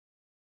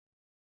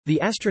The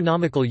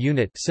astronomical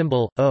unit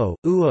symbol, O,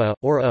 UA,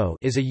 or O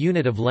is a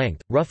unit of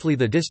length, roughly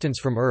the distance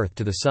from Earth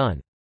to the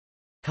Sun.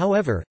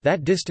 However,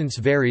 that distance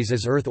varies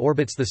as Earth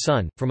orbits the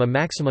Sun, from a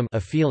maximum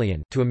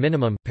aphelion to a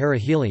minimum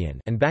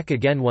perihelion and back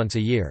again once a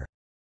year.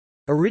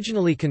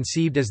 Originally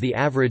conceived as the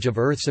average of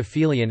Earth's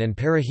aphelion and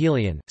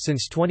perihelion,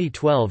 since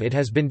 2012 it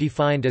has been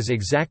defined as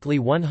exactly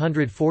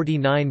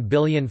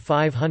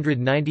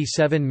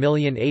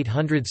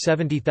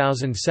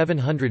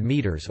 149,597,870,700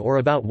 meters or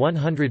about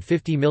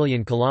 150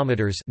 million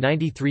kilometers,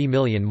 93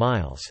 million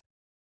miles.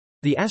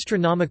 The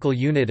astronomical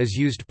unit is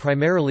used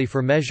primarily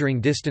for measuring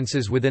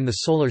distances within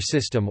the solar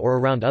system or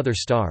around other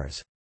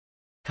stars.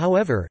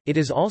 However, it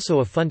is also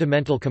a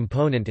fundamental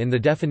component in the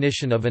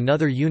definition of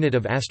another unit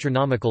of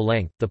astronomical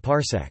length, the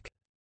parsec.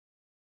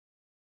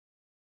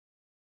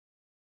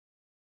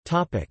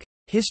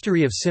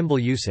 History of symbol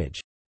usage.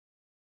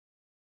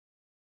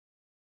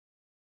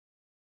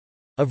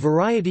 A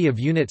variety of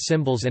unit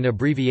symbols and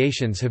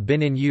abbreviations have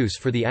been in use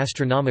for the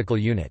astronomical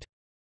unit.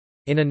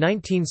 In a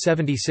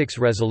 1976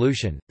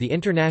 resolution, the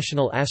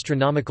International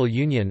Astronomical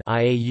Union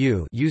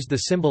 (IAU) used the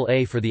symbol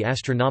A for the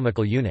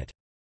astronomical unit.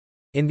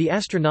 In the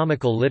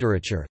astronomical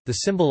literature, the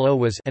symbol O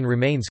was and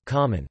remains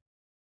common.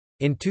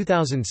 In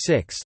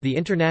 2006, the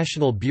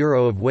International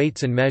Bureau of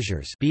Weights and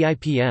Measures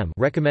 (BIPM)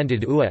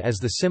 recommended UA as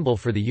the symbol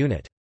for the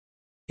unit.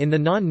 In the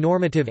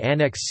non-normative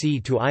Annex C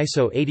to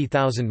ISO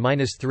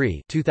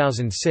 80000-3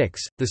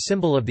 (2006), the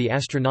symbol of the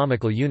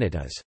astronomical unit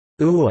is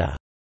UA.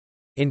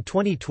 In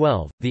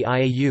 2012, the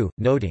IAU,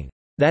 noting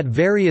that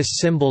various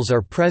symbols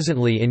are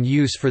presently in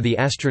use for the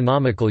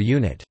astronomical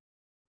unit,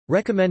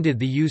 recommended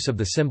the use of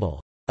the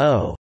symbol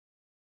O.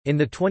 In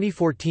the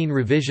 2014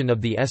 revision of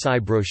the SI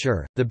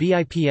brochure, the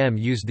BIPM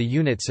used the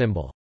unit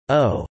symbol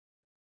O.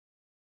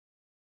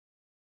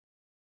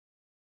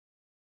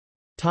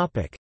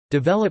 Topic: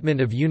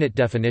 Development of unit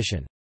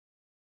definition.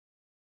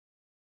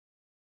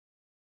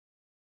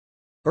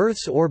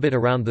 Earth's orbit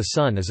around the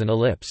Sun is an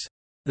ellipse.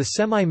 The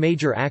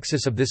semi-major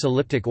axis of this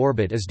elliptic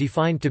orbit is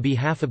defined to be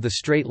half of the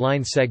straight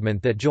line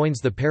segment that joins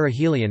the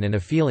perihelion and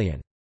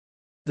aphelion.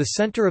 The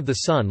center of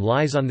the Sun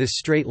lies on this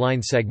straight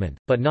line segment,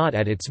 but not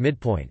at its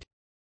midpoint.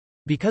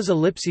 Because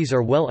ellipses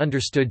are well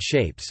understood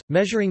shapes,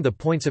 measuring the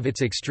points of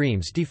its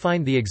extremes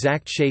defined the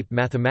exact shape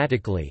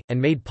mathematically,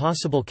 and made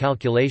possible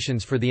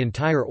calculations for the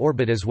entire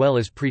orbit as well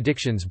as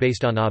predictions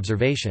based on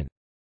observation.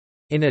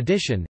 In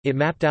addition, it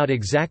mapped out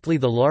exactly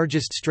the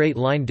largest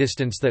straight-line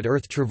distance that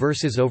Earth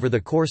traverses over the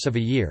course of a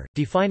year,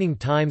 defining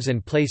times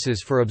and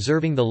places for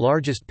observing the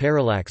largest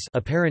parallax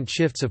apparent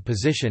shifts of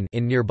position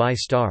in nearby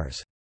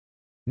stars.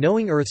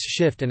 Knowing Earth's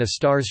shift and a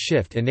star's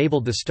shift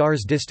enabled the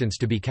star's distance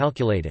to be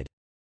calculated.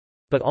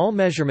 But all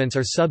measurements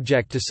are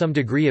subject to some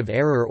degree of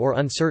error or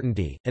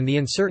uncertainty, and the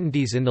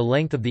uncertainties in the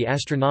length of the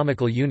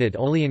astronomical unit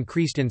only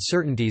increased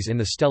uncertainties in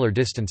the stellar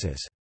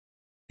distances.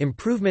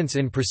 Improvements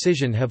in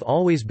precision have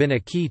always been a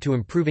key to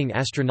improving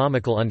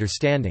astronomical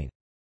understanding.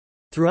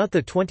 Throughout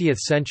the 20th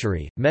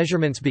century,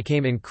 measurements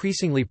became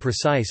increasingly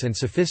precise and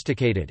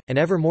sophisticated, and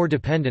ever more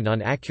dependent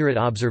on accurate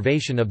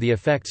observation of the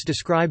effects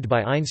described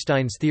by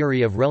Einstein's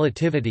theory of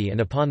relativity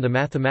and upon the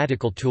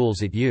mathematical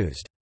tools it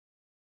used.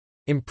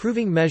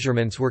 Improving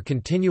measurements were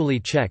continually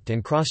checked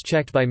and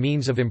cross-checked by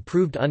means of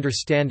improved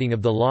understanding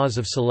of the laws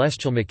of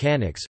celestial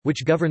mechanics,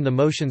 which govern the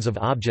motions of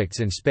objects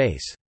in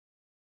space.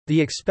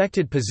 The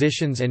expected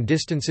positions and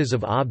distances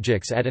of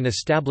objects at an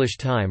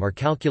established time are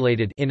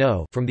calculated in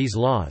O from these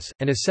laws,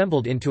 and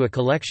assembled into a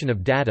collection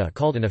of data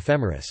called an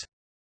ephemeris.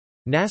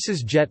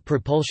 NASA's Jet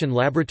Propulsion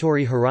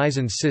Laboratory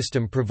Horizons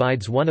system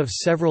provides one of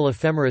several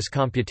ephemeris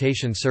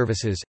computation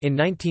services. In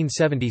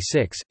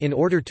 1976, in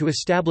order to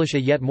establish a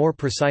yet more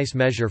precise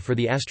measure for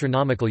the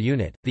astronomical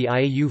unit, the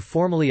IAU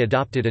formally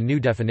adopted a new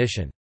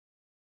definition.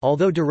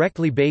 Although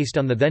directly based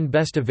on the then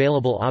best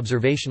available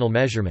observational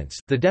measurements,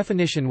 the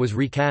definition was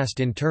recast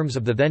in terms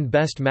of the then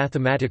best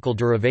mathematical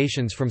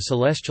derivations from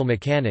celestial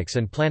mechanics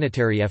and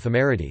planetary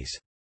ephemerides.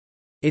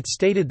 It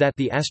stated that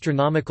the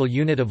astronomical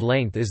unit of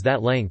length is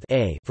that length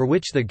a for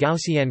which the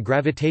Gaussian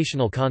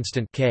gravitational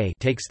constant k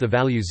takes the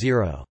value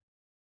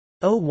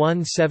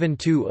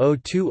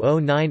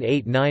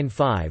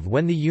 0.01720209895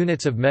 when the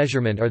units of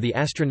measurement are the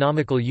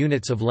astronomical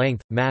units of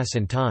length, mass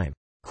and time.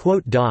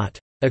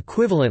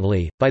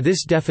 Equivalently, by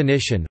this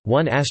definition,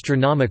 one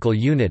astronomical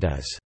unit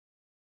is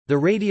the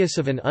radius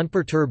of an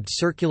unperturbed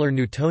circular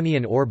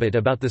Newtonian orbit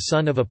about the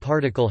Sun of a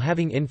particle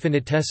having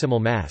infinitesimal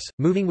mass,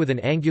 moving with an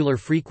angular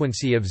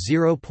frequency of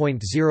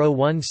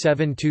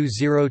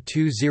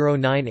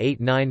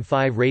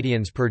 0.01720209895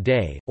 radians per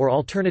day, or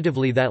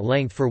alternatively that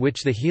length for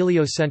which the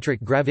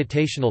heliocentric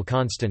gravitational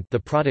constant, the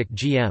product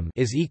gm,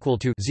 is equal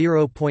to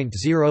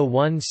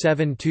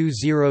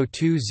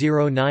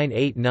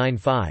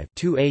 0.01720209895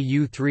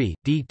 2au3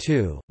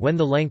 d2, when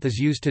the length is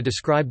used to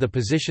describe the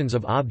positions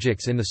of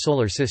objects in the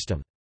solar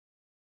system.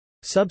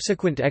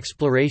 Subsequent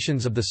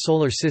explorations of the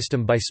Solar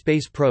System by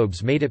space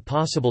probes made it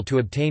possible to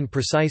obtain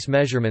precise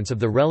measurements of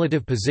the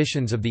relative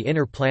positions of the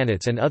inner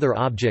planets and other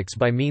objects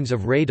by means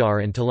of radar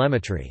and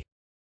telemetry.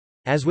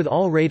 As with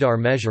all radar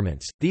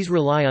measurements, these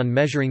rely on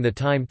measuring the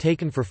time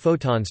taken for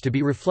photons to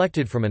be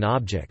reflected from an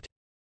object.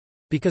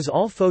 Because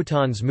all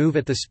photons move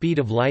at the speed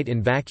of light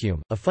in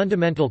vacuum, a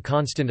fundamental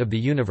constant of the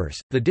universe,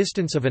 the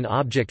distance of an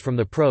object from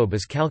the probe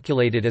is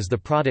calculated as the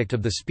product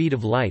of the speed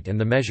of light and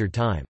the measured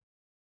time.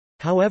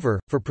 However,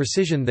 for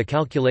precision the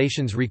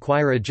calculations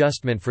require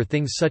adjustment for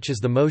things such as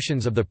the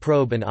motions of the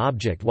probe and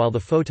object while the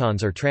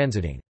photons are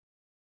transiting.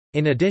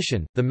 In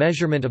addition, the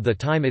measurement of the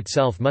time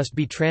itself must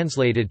be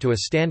translated to a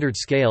standard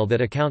scale that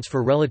accounts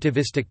for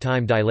relativistic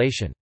time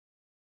dilation.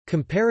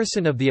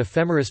 Comparison of the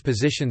ephemeris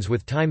positions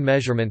with time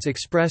measurements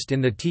expressed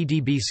in the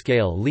TdB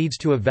scale leads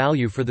to a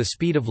value for the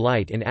speed of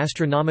light in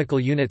astronomical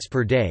units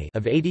per day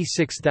of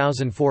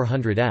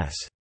 86,400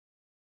 s.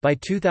 By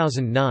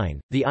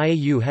 2009, the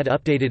IAU had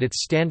updated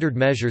its standard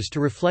measures to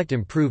reflect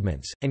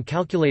improvements, and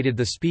calculated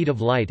the speed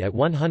of light at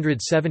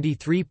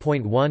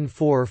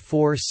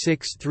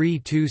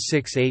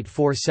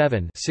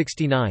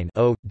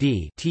 173.1446326847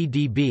 d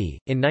TdB.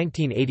 In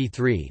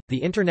 1983,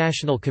 the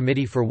International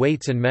Committee for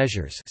Weights and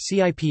Measures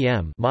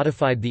 (CIPM)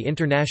 modified the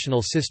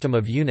International System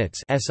of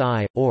Units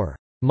 (SI) or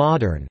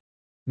modern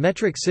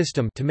metric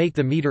system to make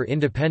the meter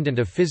independent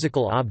of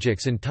physical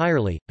objects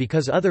entirely,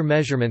 because other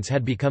measurements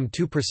had become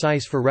too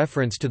precise for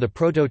reference to the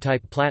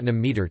prototype platinum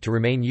meter to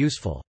remain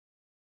useful.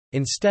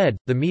 Instead,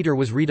 the meter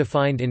was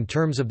redefined in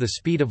terms of the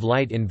speed of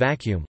light in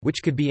vacuum,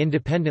 which could be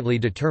independently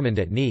determined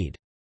at need.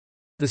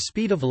 The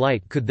speed of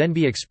light could then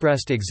be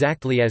expressed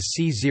exactly as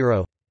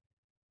c0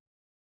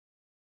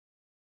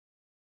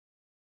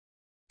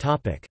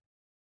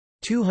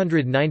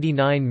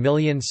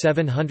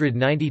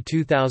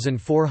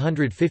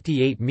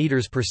 299,792,458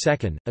 meters per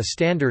second, a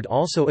standard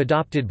also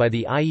adopted by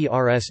the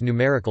IERS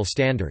numerical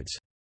standards.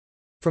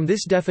 From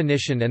this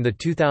definition and the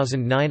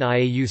 2009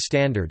 IAU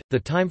standard, the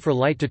time for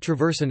light to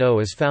traverse an O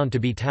is found to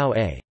be tau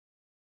a.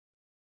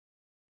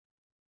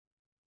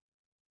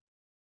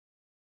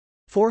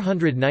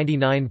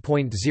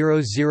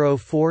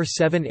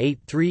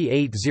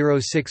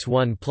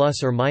 499.0047838061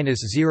 plus or minus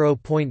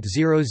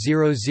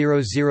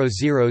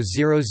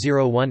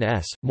 0.00000001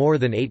 s, more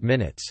than 8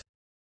 minutes.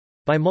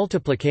 By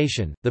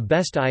multiplication, the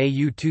best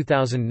IAU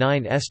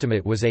 2009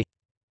 estimate was a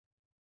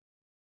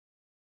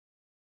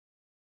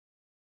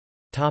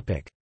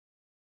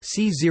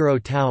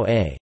C0 tau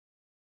a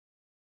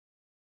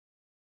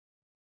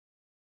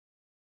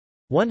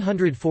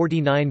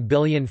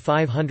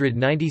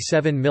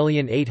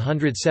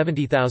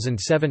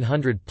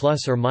 149,597,870,700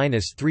 plus or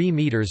minus 3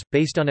 meters,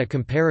 based on a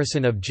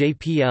comparison of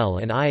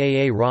JPL and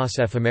IAA-ROS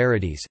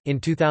ephemerides. In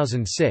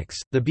 2006,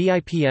 the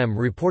BIPM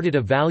reported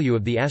a value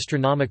of the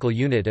astronomical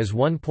unit as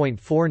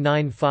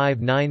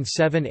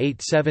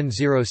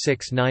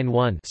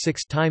 1.49597870691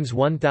 6 times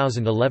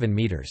 1011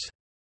 meters.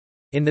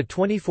 In the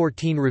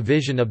 2014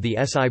 revision of the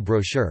SI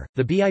brochure,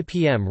 the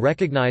BIPM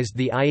recognized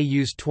the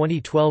IAU's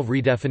 2012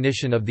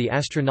 redefinition of the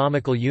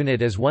astronomical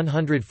unit as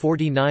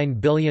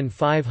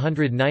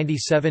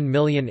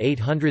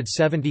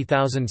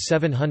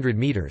 149,597,870,700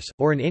 meters,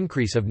 or an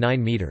increase of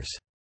 9 meters.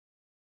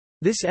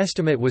 This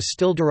estimate was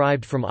still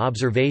derived from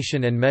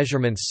observation and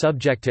measurements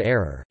subject to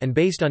error, and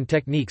based on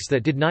techniques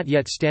that did not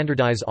yet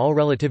standardize all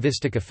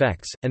relativistic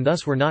effects, and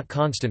thus were not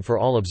constant for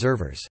all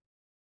observers.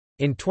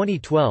 In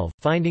 2012,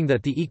 finding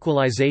that the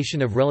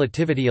equalization of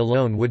relativity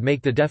alone would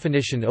make the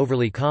definition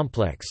overly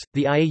complex,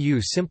 the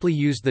IAU simply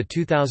used the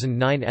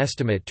 2009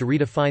 estimate to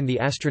redefine the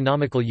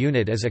astronomical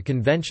unit as a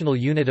conventional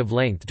unit of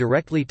length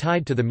directly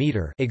tied to the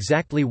meter,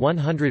 exactly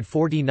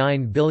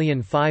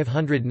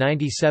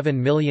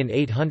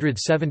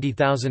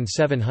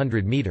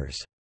 149,597,870,700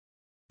 meters.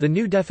 The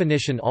new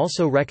definition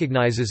also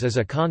recognizes as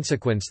a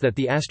consequence that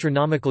the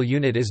astronomical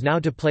unit is now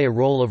to play a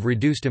role of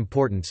reduced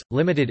importance,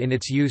 limited in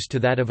its use to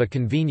that of a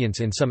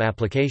convenience in some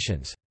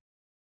applications.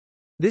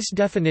 This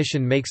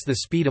definition makes the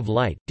speed of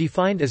light,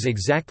 defined as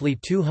exactly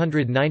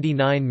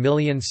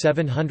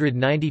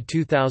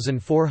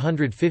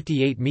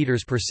 299,792,458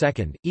 meters per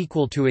second,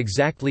 equal to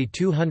exactly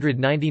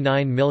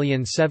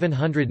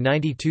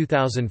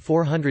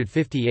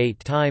 299,792,458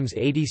 times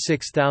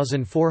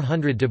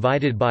 86,400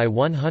 divided by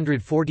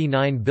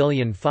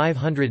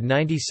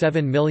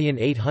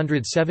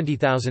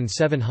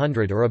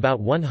 149,597,870,700, or about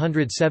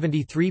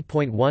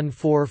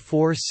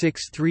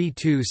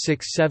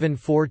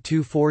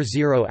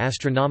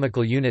 173.1446326742440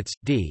 astronomical units,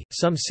 d,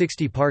 some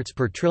 60 parts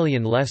per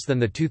trillion less than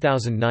the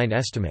 2009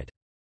 estimate.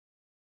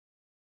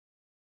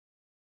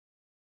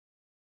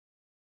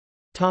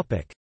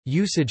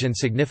 Usage and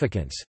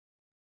significance.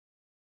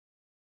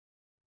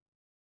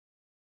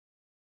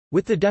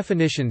 With the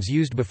definitions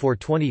used before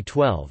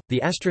 2012,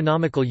 the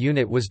astronomical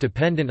unit was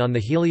dependent on the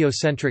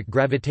heliocentric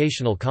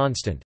gravitational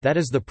constant, that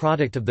is the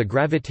product of the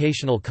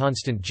gravitational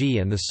constant g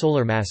and the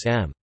solar mass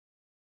m.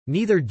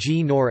 Neither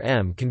g nor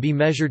m can be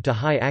measured to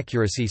high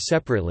accuracy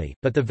separately,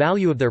 but the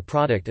value of their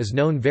product is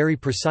known very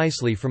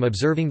precisely from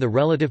observing the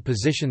relative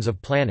positions of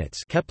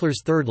planets,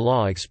 Kepler's third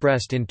law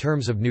expressed in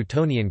terms of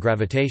Newtonian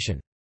gravitation.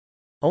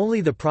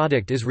 Only the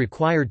product is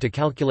required to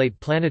calculate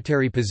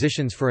planetary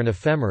positions for an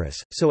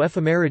ephemeris, so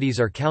ephemerides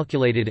are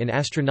calculated in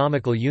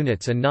astronomical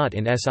units and not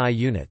in SI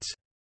units.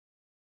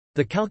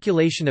 The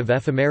calculation of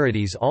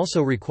ephemerides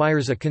also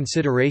requires a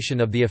consideration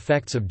of the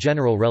effects of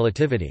general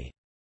relativity.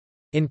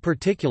 In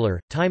particular,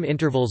 time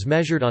intervals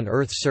measured on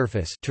Earth's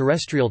surface,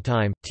 terrestrial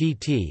time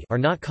 (TT), are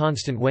not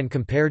constant when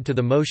compared to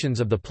the motions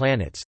of the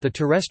planets. The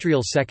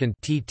terrestrial second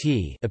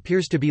 (TT)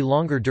 appears to be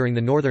longer during the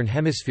northern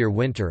hemisphere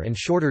winter and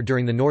shorter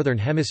during the northern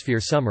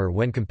hemisphere summer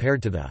when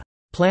compared to the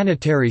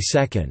planetary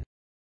second,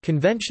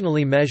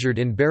 conventionally measured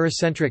in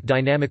barycentric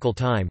dynamical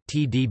time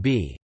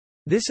 (TDB).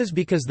 This is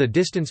because the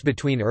distance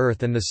between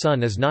Earth and the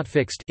Sun is not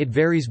fixed, it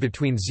varies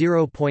between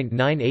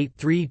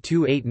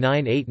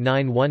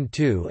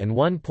 0.98328988912 and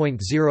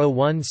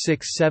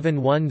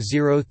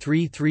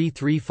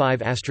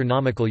 1.01671033335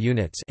 astronomical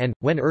units and,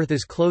 when Earth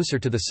is closer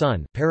to the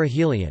Sun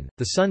perihelion,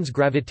 the Sun's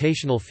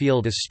gravitational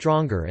field is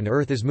stronger and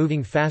Earth is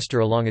moving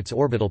faster along its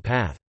orbital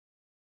path.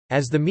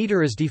 As the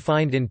meter is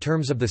defined in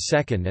terms of the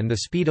second and the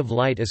speed of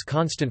light is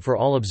constant for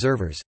all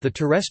observers, the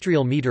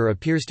terrestrial meter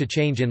appears to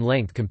change in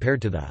length compared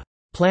to the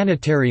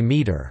planetary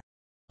meter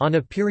on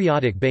a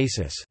periodic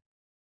basis.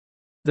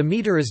 The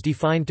meter is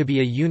defined to be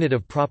a unit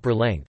of proper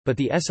length, but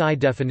the SI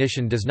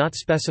definition does not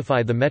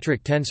specify the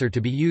metric tensor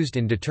to be used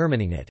in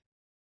determining it.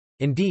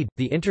 Indeed,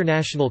 the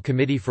International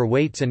Committee for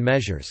Weights and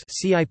Measures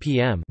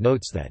 (CIPM)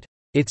 notes that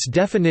its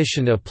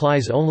definition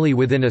applies only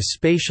within a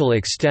spatial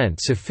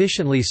extent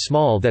sufficiently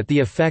small that the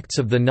effects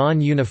of the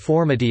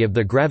non-uniformity of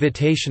the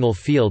gravitational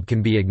field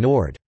can be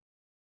ignored.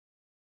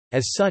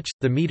 As such,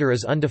 the meter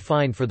is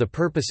undefined for the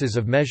purposes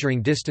of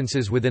measuring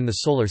distances within the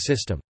Solar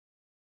System.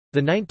 The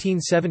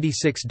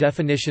 1976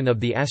 definition of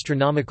the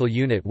astronomical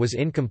unit was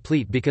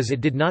incomplete because it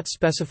did not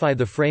specify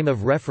the frame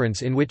of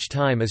reference in which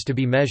time is to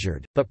be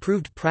measured, but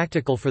proved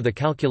practical for the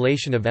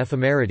calculation of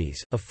ephemerides.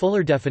 A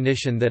fuller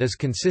definition that is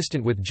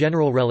consistent with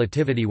general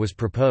relativity was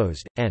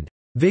proposed, and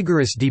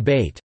vigorous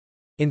debate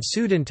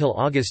ensued until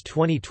August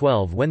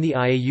 2012 when the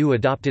IAU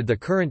adopted the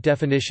current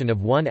definition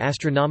of 1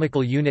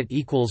 astronomical unit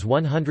equals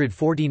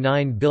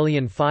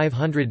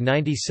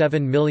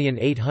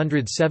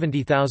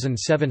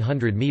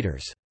 149,597,870,700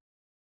 meters.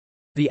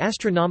 The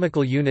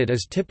astronomical unit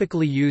is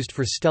typically used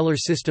for stellar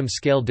system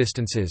scale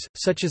distances,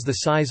 such as the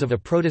size of a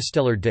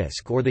protostellar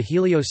disk or the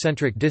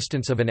heliocentric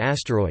distance of an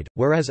asteroid,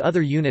 whereas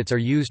other units are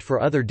used for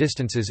other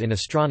distances in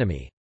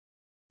astronomy.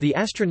 The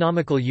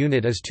astronomical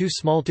unit is too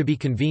small to be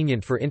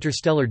convenient for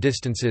interstellar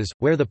distances,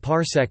 where the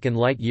parsec and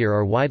light-year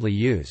are widely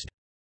used.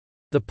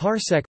 The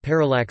parsec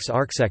parallax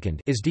arcsecond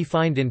is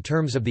defined in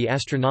terms of the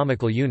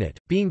astronomical unit,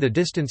 being the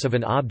distance of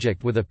an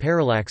object with a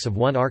parallax of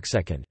 1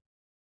 arcsecond.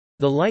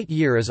 The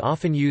light-year is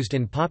often used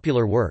in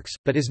popular works,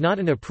 but is not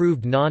an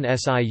approved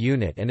non-SI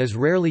unit and is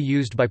rarely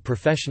used by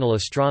professional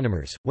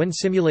astronomers. When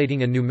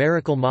simulating a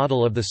numerical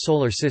model of the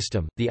Solar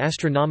System, the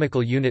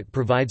astronomical unit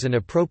provides an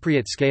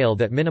appropriate scale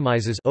that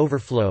minimizes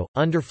overflow,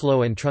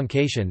 underflow and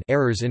truncation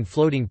errors in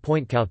floating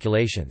point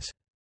calculations.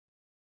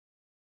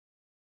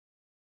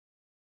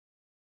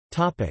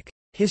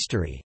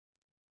 History.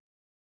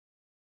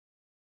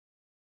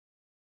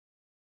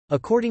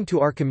 According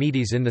to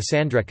Archimedes in the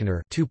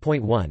Sandreconer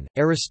 2.1,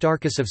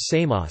 Aristarchus of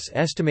Samos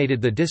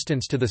estimated the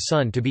distance to the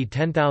Sun to be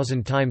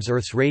 10,000 times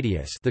Earth's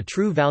radius. The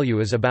true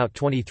value is about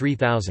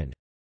 23,000.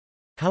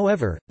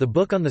 However, the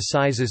book on the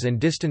sizes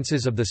and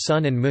distances of the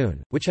Sun and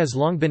Moon, which has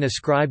long been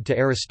ascribed to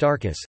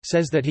Aristarchus,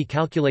 says that he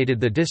calculated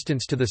the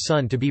distance to the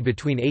Sun to be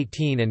between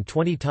 18 and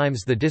 20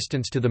 times the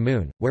distance to the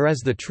Moon,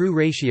 whereas the true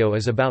ratio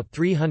is about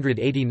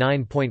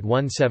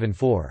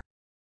 389.174.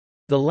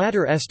 The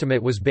latter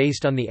estimate was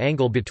based on the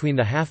angle between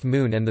the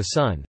half-moon and the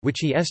Sun, which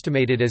he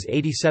estimated as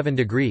 87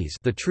 degrees,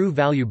 the true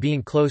value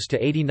being close to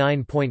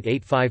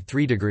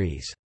 89.853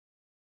 degrees.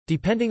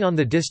 Depending on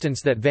the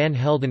distance that Van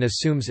Helden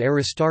assumes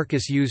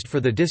Aristarchus used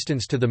for the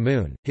distance to the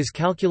Moon, his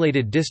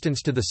calculated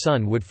distance to the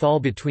Sun would fall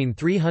between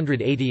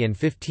 380 and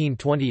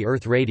 1520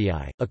 Earth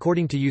radii.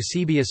 According to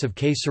Eusebius of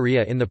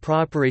Caesarea in the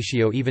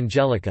Proparatio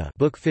Evangelica,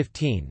 Book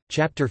 15,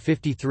 Chapter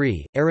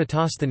 53,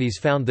 Eratosthenes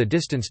found the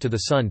distance to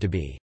the Sun to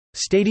be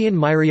stadion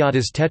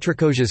myriadas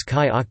tetrachosias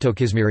kai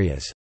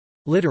octokismyrias,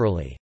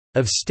 literally,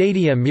 of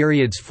stadia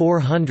myriads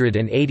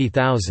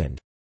 480,000.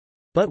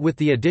 But with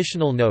the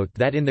additional note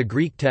that in the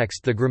Greek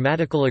text the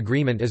grammatical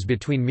agreement is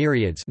between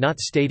myriads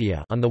not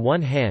stadia on the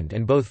one hand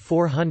and both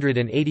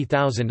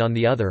 480,000 on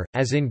the other,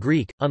 as in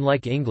Greek,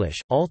 unlike English,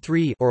 all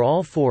three or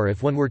all four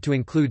if one were to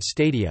include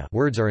stadia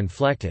words are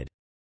inflected.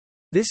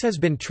 This has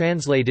been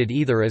translated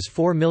either as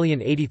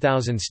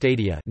 4,080,000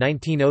 stadia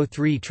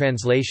 1903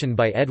 translation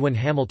by Edwin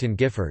Hamilton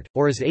Gifford,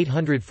 or as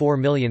 804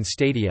 million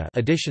stadia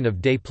edition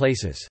of Day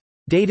Places,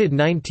 dated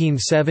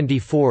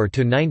 1974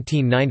 to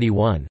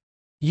 1991.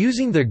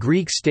 Using the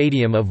Greek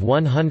stadium of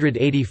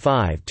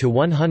 185 to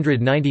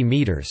 190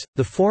 meters,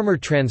 the former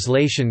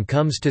translation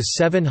comes to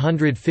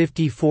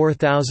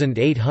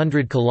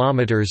 754,800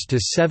 kilometers to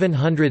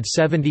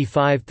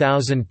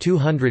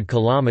 775,200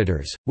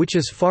 kilometers, which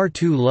is far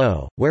too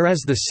low,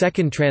 whereas the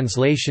second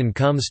translation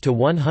comes to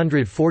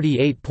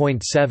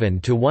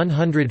 148.7 to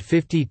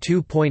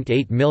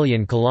 152.8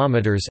 million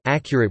kilometers,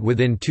 accurate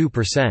within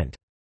 2%.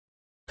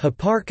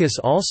 Hipparchus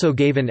also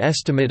gave an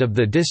estimate of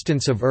the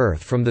distance of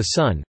Earth from the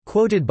Sun,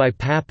 quoted by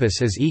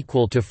Pappus as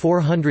equal to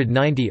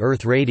 490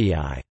 Earth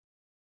radii.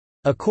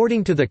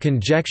 According to the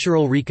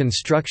conjectural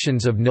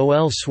reconstructions of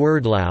Noel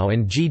Swerdlow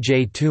and G.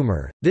 J.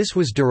 Toomer, this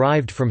was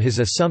derived from his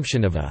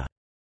assumption of a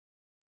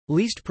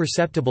least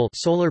perceptible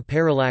solar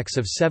parallax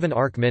of 7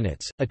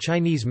 arc-minutes. A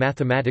Chinese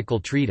mathematical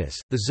treatise,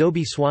 the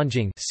Zhoubi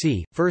Suanjing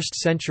c. 1st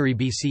century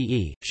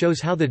BCE,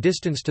 shows how the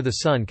distance to the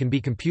Sun can be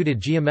computed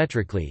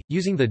geometrically,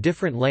 using the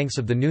different lengths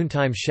of the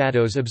noontime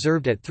shadows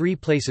observed at 3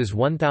 places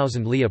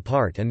 1,000 li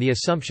apart and the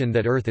assumption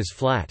that Earth is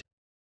flat.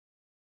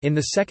 In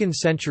the 2nd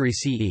century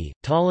CE,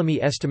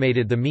 Ptolemy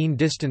estimated the mean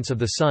distance of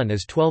the Sun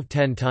as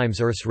 1210 times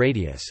Earth's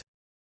radius.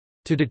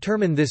 To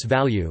determine this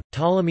value,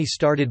 Ptolemy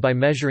started by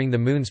measuring the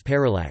Moon's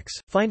parallax,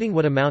 finding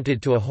what amounted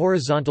to a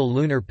horizontal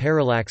lunar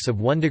parallax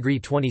of 1 degree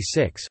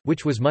 26,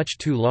 which was much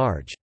too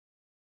large.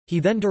 He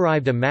then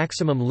derived a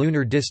maximum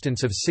lunar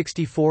distance of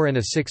 64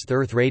 1/6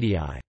 Earth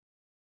radii.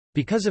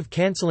 Because of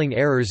cancelling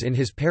errors in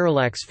his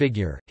parallax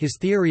figure, his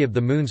theory of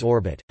the Moon's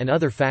orbit, and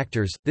other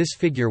factors, this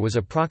figure was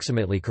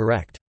approximately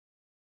correct.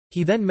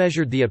 He then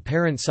measured the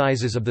apparent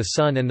sizes of the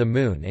Sun and the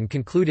Moon and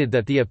concluded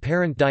that the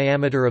apparent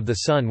diameter of the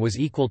Sun was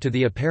equal to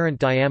the apparent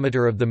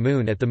diameter of the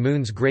Moon at the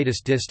Moon's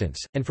greatest distance,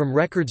 and from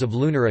records of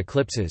lunar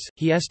eclipses,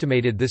 he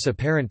estimated this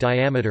apparent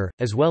diameter,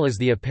 as well as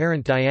the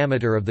apparent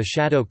diameter of the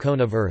shadow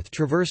cone of Earth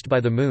traversed by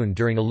the Moon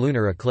during a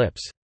lunar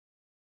eclipse.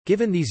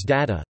 Given these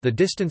data, the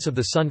distance of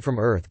the Sun from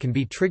Earth can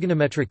be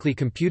trigonometrically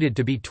computed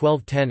to be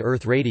 1210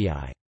 Earth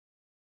radii.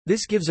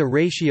 This gives a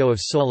ratio of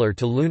solar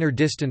to lunar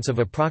distance of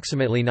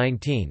approximately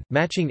 19,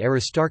 matching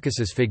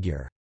Aristarchus's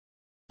figure.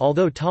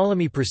 Although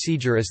Ptolemy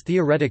procedure is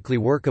theoretically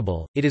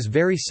workable, it is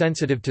very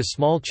sensitive to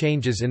small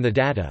changes in the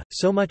data,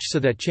 so much so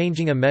that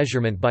changing a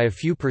measurement by a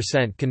few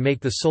percent can make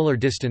the solar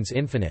distance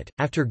infinite.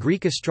 After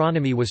Greek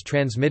astronomy was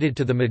transmitted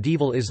to the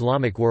medieval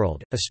Islamic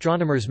world,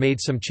 astronomers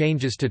made some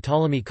changes to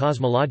Ptolemy's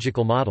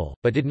cosmological model,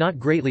 but did not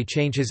greatly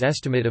change his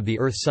estimate of the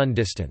Earth-Sun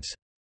distance.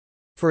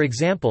 For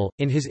example,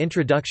 in his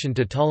Introduction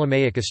to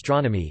Ptolemaic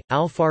Astronomy,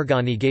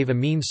 Al-Farghani gave a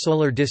mean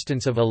solar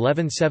distance of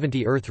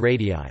 1170 Earth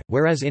radii,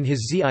 whereas in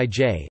his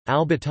Zij,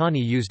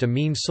 al-Battani used a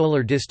mean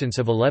solar distance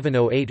of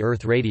 1108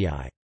 Earth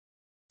radii.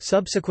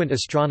 Subsequent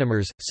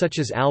astronomers, such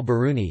as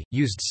al-Biruni,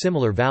 used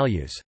similar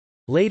values.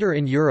 Later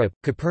in Europe,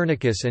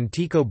 Copernicus and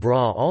Tycho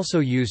Brahe also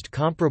used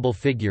comparable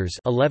figures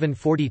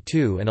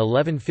 1142 and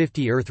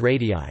 1150 Earth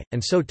radii,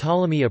 and so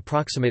Ptolemy's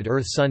approximate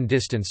Earth-Sun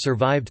distance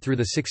survived through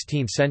the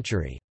 16th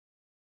century.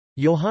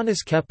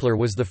 Johannes Kepler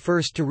was the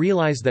first to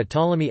realize that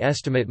Ptolemy's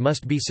estimate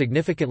must be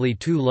significantly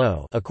too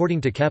low,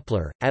 according to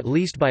Kepler, at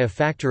least by a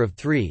factor of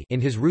 3, in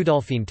his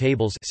Rudolphine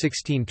tables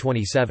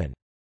 1627.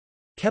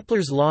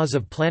 Kepler's laws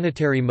of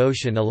planetary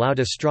motion allowed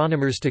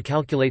astronomers to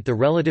calculate the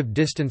relative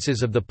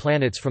distances of the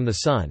planets from the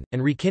Sun,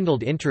 and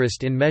rekindled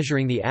interest in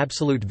measuring the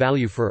absolute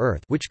value for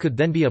Earth, which could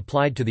then be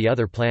applied to the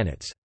other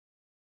planets.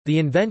 The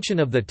invention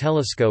of the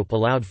telescope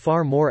allowed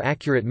far more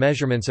accurate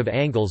measurements of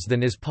angles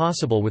than is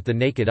possible with the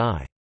naked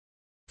eye.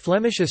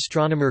 Flemish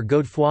astronomer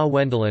Godefroy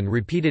Wendelin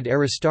repeated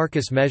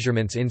Aristarchus'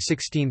 measurements in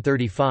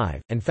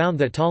 1635, and found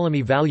that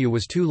Ptolemy's value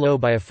was too low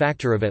by a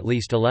factor of at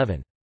least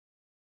 11.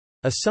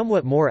 A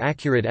somewhat more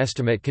accurate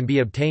estimate can be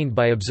obtained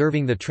by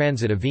observing the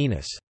transit of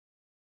Venus.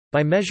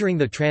 By measuring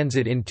the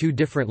transit in 2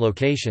 different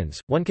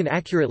locations, one can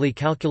accurately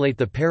calculate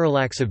the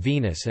parallax of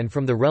Venus and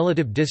from the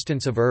relative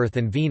distance of Earth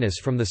and Venus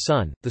from the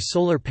Sun, the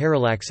solar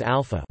parallax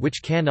alpha,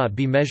 which cannot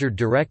be measured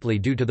directly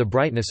due to the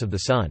brightness of the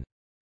Sun.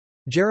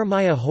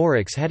 Jeremiah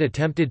Horrocks had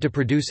attempted to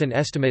produce an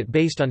estimate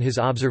based on his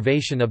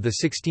observation of the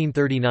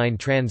 1639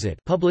 transit,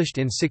 published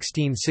in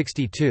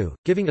 1662,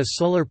 giving a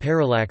solar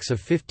parallax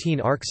of 15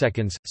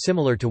 arcseconds,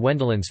 similar to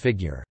Wendelin's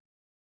figure.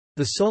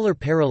 The solar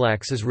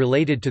parallax is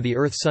related to the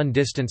Earth-Sun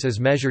distance as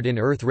measured in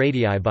Earth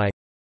radii by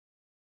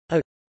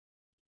a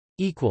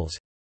equals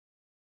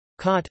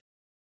cot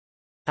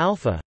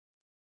alpha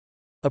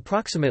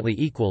approximately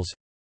equals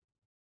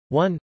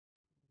 1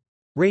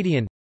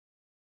 radian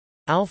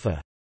alpha.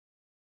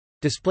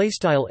 Display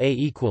style a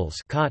equals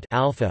cot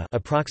alpha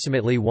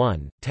approximately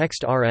 1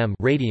 text rm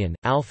radian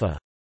alpha.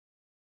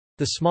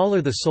 The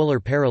smaller the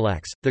solar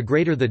parallax, the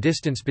greater the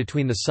distance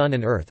between the Sun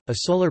and Earth. A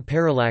solar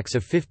parallax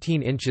of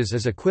 15 inches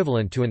is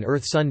equivalent to an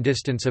Earth-Sun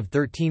distance of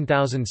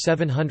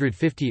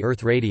 13,750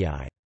 Earth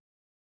radii.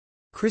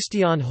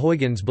 Christian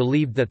Huygens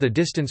believed that the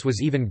distance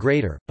was even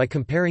greater. By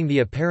comparing the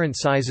apparent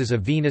sizes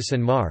of Venus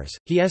and Mars,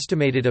 he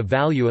estimated a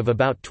value of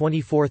about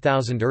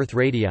 24,000 Earth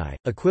radii,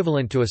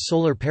 equivalent to a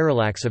solar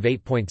parallax of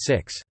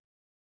 8.6.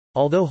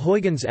 Although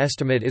Huygens'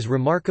 estimate is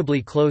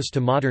remarkably close to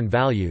modern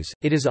values,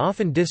 it is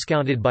often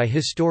discounted by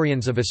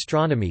historians of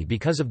astronomy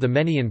because of the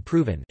many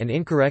unproven and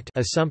incorrect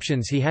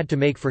assumptions he had to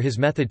make for his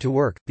method to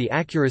work. The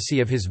accuracy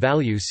of his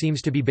value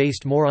seems to be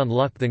based more on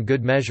luck than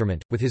good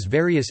measurement, with his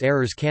various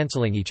errors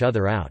cancelling each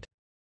other out.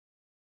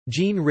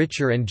 Jean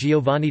Richer and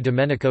Giovanni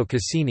Domenico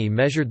Cassini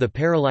measured the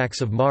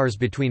parallax of Mars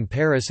between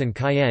Paris and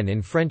Cayenne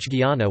in French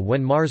Guiana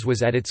when Mars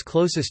was at its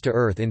closest to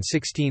Earth in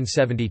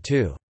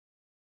 1672.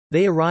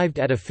 They arrived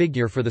at a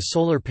figure for the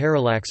solar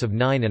parallax of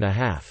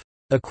 9.5,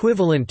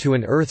 equivalent to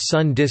an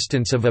Earth-Sun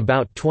distance of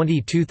about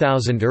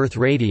 22,000 Earth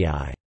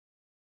radii.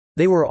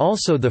 They were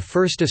also the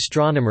first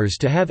astronomers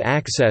to have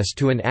access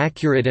to an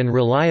accurate and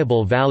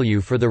reliable value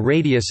for the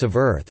radius of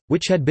Earth,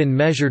 which had been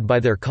measured by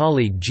their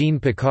colleague Jean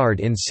Piccard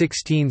in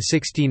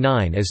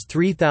 1669 as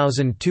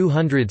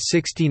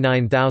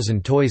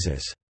 3,269,000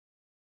 toises.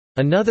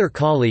 Another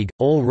colleague,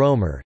 Ole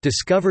Romer,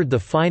 discovered the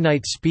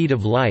finite speed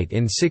of light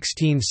in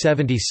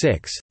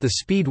 1676. The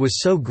speed was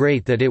so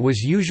great that it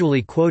was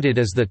usually quoted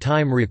as the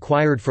time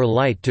required for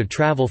light to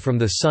travel from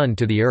the Sun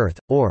to the Earth,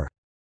 or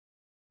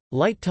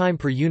light time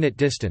per unit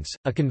distance,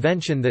 a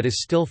convention that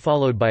is still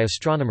followed by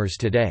astronomers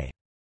today.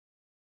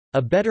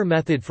 A better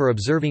method for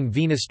observing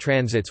Venus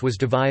transits was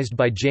devised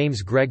by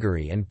James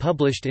Gregory and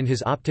published in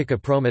his Optica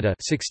Prometa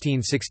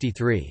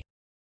 1663.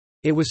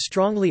 It was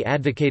strongly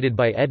advocated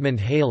by Edmund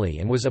Halley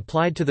and was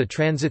applied to the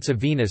transits of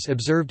Venus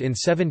observed in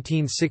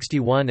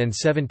 1761 and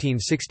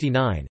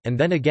 1769, and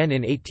then again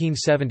in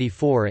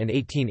 1874 and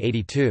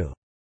 1882.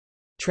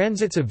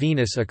 Transits of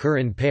Venus occur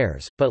in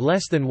pairs, but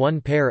less than one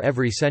pair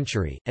every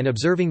century, and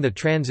observing the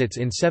transits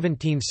in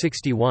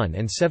 1761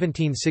 and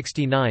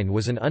 1769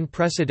 was an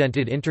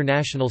unprecedented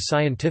international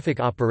scientific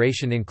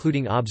operation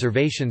including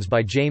observations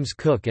by James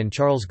Cook and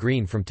Charles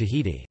Green from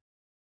Tahiti.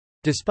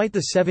 Despite the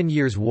 7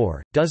 Years'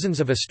 War, dozens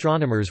of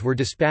astronomers were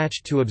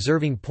dispatched to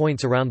observing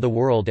points around the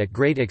world at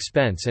great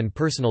expense and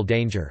personal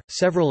danger.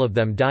 Several of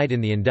them died in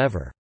the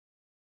endeavor.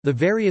 The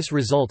various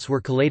results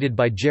were collated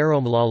by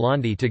Jérôme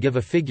Lalande to give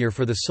a figure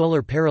for the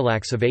solar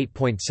parallax of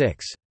 8.6.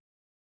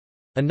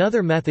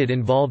 Another method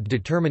involved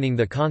determining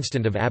the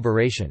constant of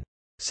aberration.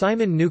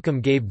 Simon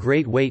Newcomb gave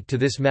great weight to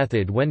this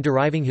method when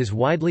deriving his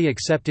widely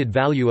accepted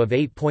value of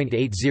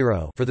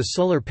 8.80 for the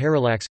solar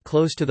parallax,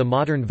 close to the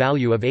modern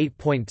value of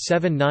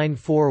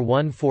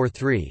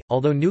 8.794143,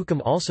 although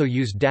Newcomb also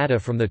used data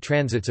from the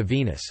transits of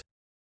Venus.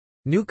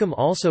 Newcomb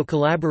also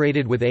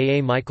collaborated with A.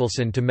 A.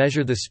 Michelson to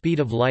measure the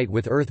speed of light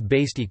with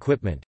Earth-based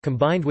equipment,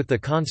 combined with the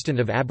constant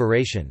of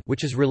aberration,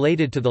 which is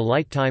related to the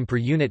light time per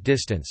unit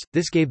distance.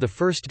 This gave the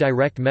first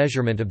direct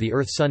measurement of the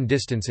Earth-Sun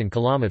distance in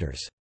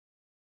kilometers.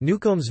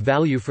 Newcomb's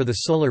value for the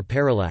solar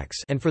parallax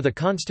and for the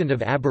constant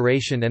of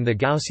aberration and the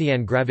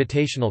Gaussian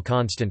gravitational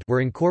constant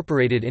were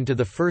incorporated into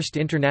the first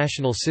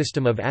international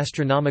system of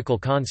astronomical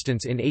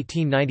constants in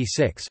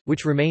 1896,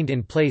 which remained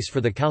in place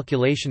for the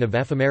calculation of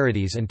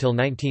ephemerides until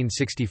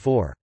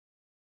 1964.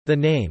 The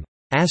name,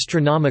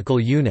 astronomical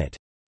unit,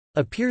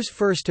 appears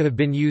first to have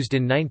been used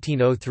in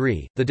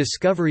 1903. The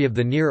discovery of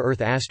the near-Earth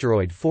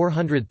asteroid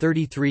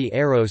 433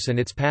 Eros and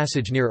its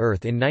passage near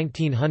Earth in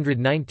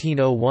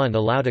 1900–1901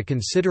 allowed a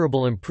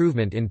considerable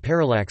improvement in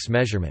parallax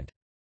measurement.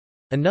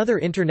 Another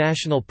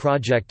international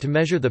project to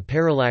measure the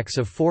parallax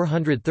of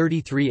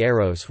 433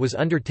 Eros was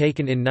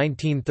undertaken in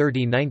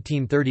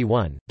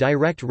 1930–1931.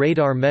 Direct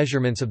radar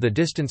measurements of the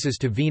distances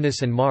to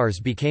Venus and Mars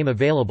became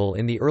available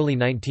in the early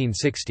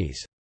 1960s.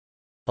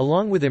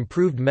 Along with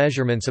improved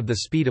measurements of the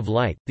speed of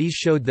light, these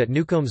showed that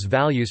Newcomb's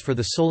values for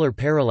the solar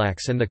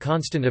parallax and the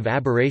constant of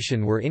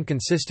aberration were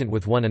inconsistent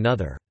with one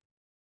another.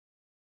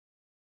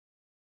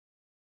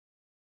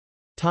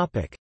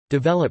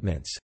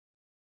 Developments.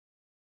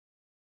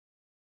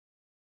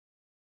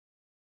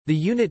 The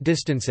unit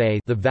distance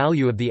A, the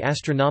value of the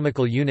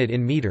astronomical unit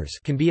in meters,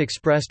 can be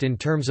expressed in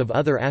terms of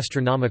other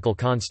astronomical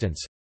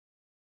constants.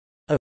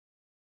 A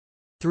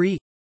 3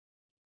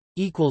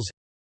 equals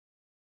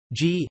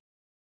G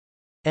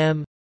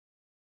M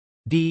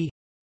D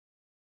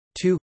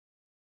 2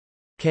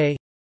 K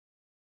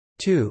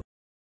 2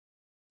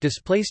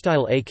 display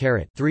style a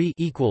caret 3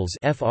 equals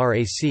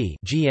frac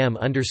gm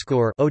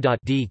underscore o dot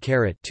d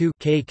caret 2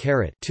 k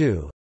caret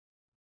 2,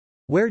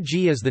 where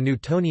g is the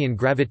Newtonian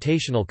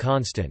gravitational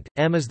constant,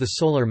 m is the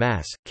solar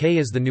mass, k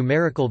is the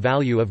numerical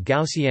value of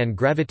Gaussian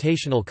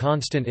gravitational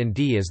constant, and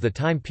d is the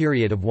time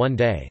period of 1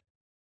 day.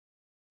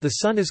 The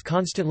Sun is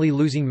constantly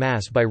losing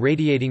mass by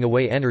radiating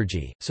away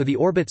energy, so the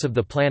orbits of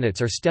the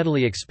planets are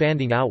steadily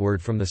expanding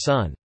outward from the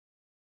Sun.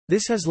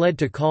 This has led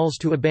to calls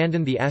to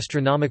abandon the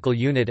astronomical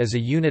unit as a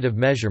unit of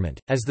measurement,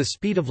 as the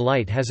speed of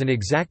light has an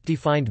exact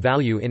defined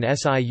value in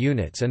SI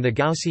units and the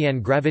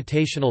Gaussian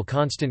gravitational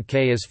constant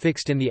k is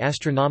fixed in the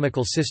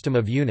astronomical system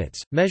of units.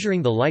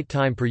 Measuring the light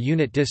time per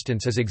unit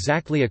distance is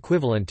exactly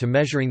equivalent to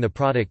measuring the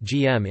product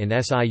gm in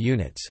SI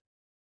units.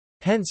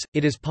 Hence,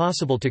 it is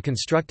possible to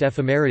construct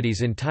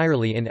ephemerides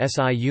entirely in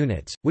SI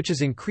units, which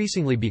is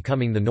increasingly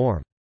becoming the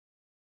norm.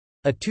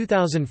 A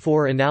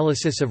 2004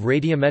 analysis of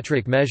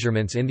radiometric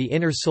measurements in the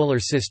inner solar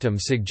system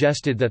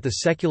suggested that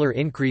the secular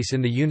increase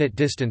in the unit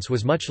distance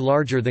was much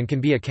larger than can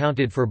be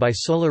accounted for by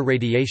solar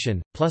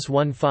radiation,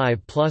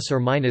 +15 plus or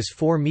minus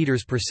 4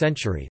 meters per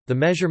century. The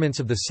measurements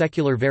of the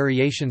secular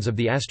variations of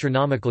the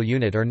astronomical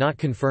unit are not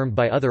confirmed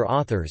by other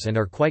authors and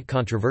are quite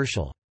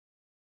controversial.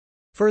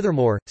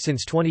 Furthermore,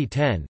 since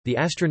 2010, the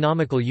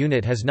astronomical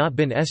unit has not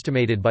been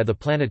estimated by the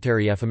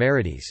planetary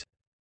ephemerides.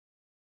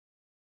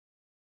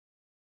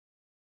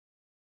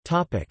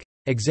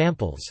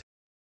 Examples.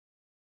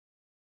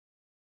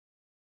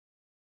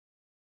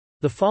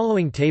 The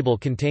following table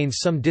contains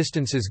some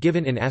distances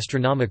given in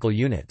astronomical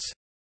units.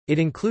 It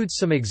includes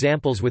some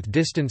examples with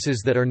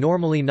distances that are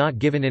normally not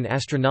given in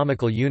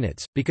astronomical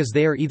units, because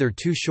they are either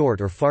too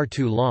short or far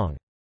too long.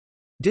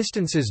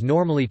 Distances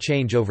normally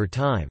change over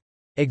time.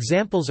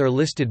 Examples are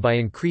listed by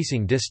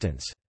increasing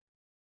distance.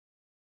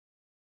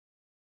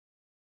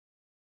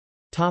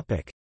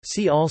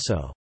 See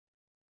also: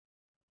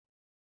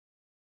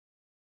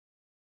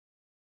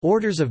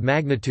 Orders of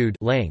magnitude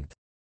length,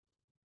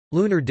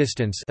 lunar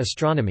distance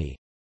astronomy,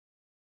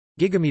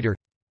 gigameter.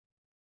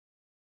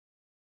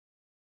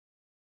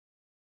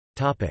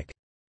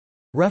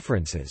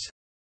 References.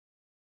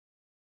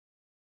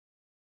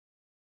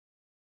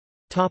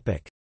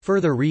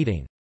 Further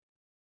reading.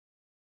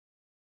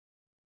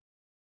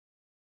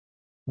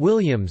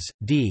 Williams,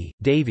 D.,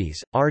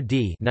 Davies, R.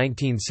 D.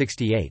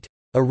 1968.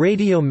 A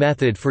Radio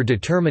Method for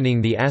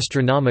Determining the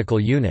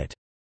Astronomical Unit.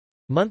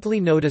 Monthly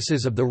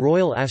Notices of the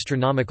Royal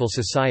Astronomical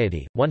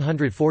Society,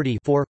 140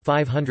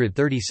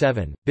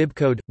 537,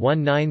 bibcode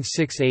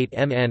 1968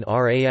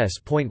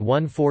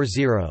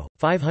 MNRAS.140,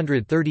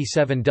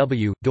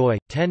 537W, doi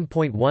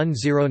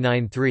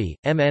 10.1093,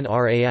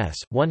 MNRAS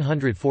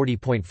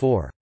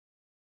 140.4.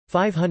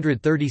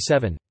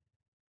 537.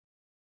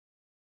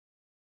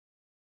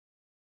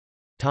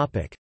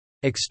 Topic: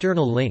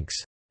 External links.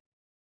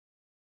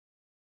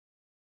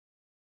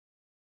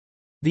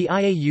 The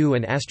IAU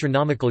and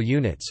astronomical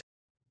units.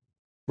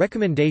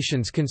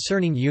 Recommendations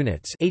concerning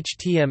units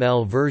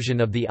HTML version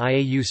of the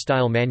IAU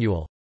style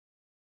manual.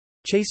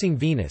 Chasing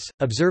Venus,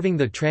 observing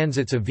the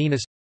transits of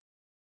Venus.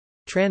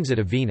 Transit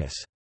of Venus.